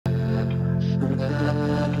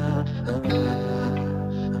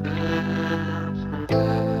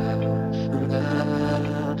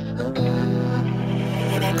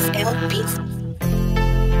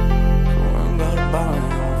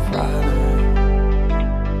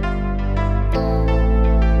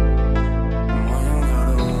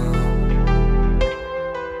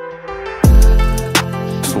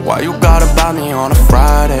about me on a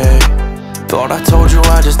Friday. Thought I told you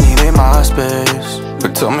I just needed my space.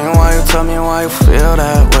 But tell me why you feel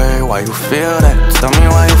that way. Why you feel that? Tell me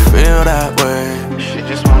why you feel that way.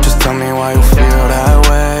 Just tell me why you feel that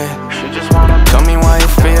way. Tell me why you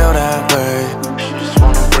feel that way.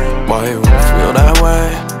 Why you feel that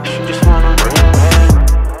way.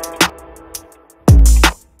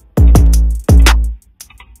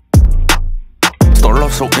 Started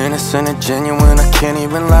off so innocent and genuine, I can't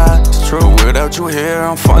even lie. It's true, without you here,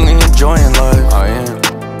 I'm finally enjoying life. I am,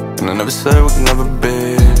 and I never said we could never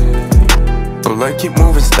be, but like keep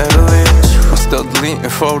moving steadily. I'm still deleting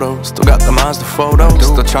photos, still got the minds to photos.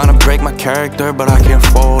 Still trying to break my character, but I can't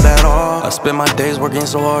fold at all. I spend my days working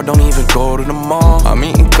so hard, don't even go to the mall. I'm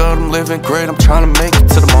eating good, I'm living great, I'm trying to make it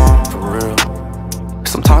to the mall. For real.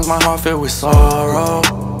 Sometimes my heart filled with sorrow.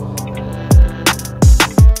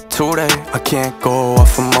 Today, I can't go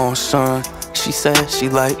off emotion. She said she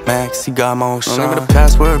like Max, he got motion. Don't leave the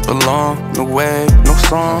password belong, no way, no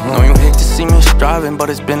song. No, you hate to see me striving, but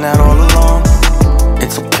it's been that all along.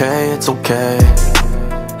 It's okay, it's okay.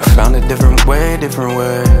 I found a different way,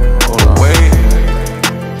 Hold on, wait.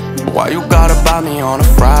 Why you gotta buy me on a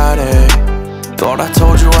Friday? Thought I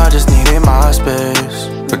told you I just needed my space.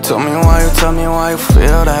 But tell me why you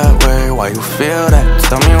feel that way. Why you feel that?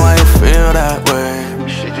 Tell me why you feel that way.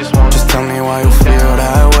 Just tell me why you feel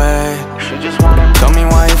that way. Tell me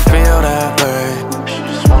why you feel that way.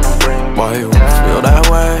 Why you feel that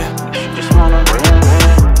way.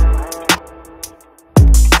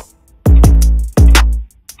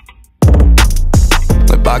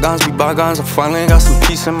 Let bygones be bygones, I finally got some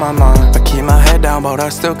peace in my mind. I keep my head down, but I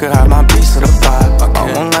still could have my piece of the pie.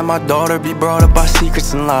 I won't let my daughter be brought up by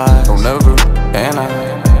secrets and lies. Don't ever, and I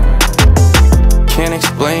can't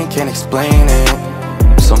explain it.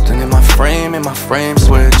 Something in my frame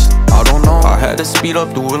switched. I don't know, I had to speed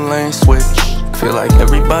up, do a lane switch. Feel like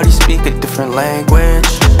everybody speak a different language.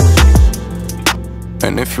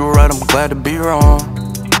 And if you're right, I'm glad to be wrong.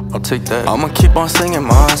 I'll take that. I'ma keep on singing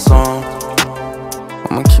my song.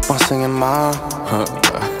 I'ma keep on singing my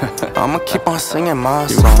I'ma keep on singing my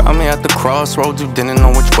song. You found me at the crossroads, you didn't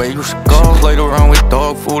know which way you should go. She played around with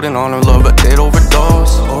dog food and on her love, but did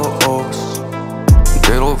overdose.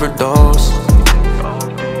 Did overdose.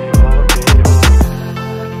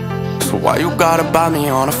 So why you gotta buy me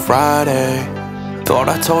on a Friday? Thought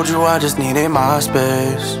I told you I just needed my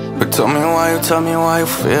space. But tell me why you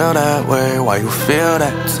feel that way. Why you feel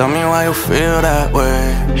that? Tell me why you feel that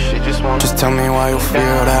way. Just tell me why you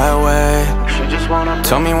feel that way.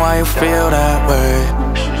 Tell me why you feel that way.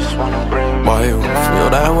 Why you feel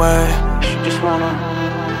that way.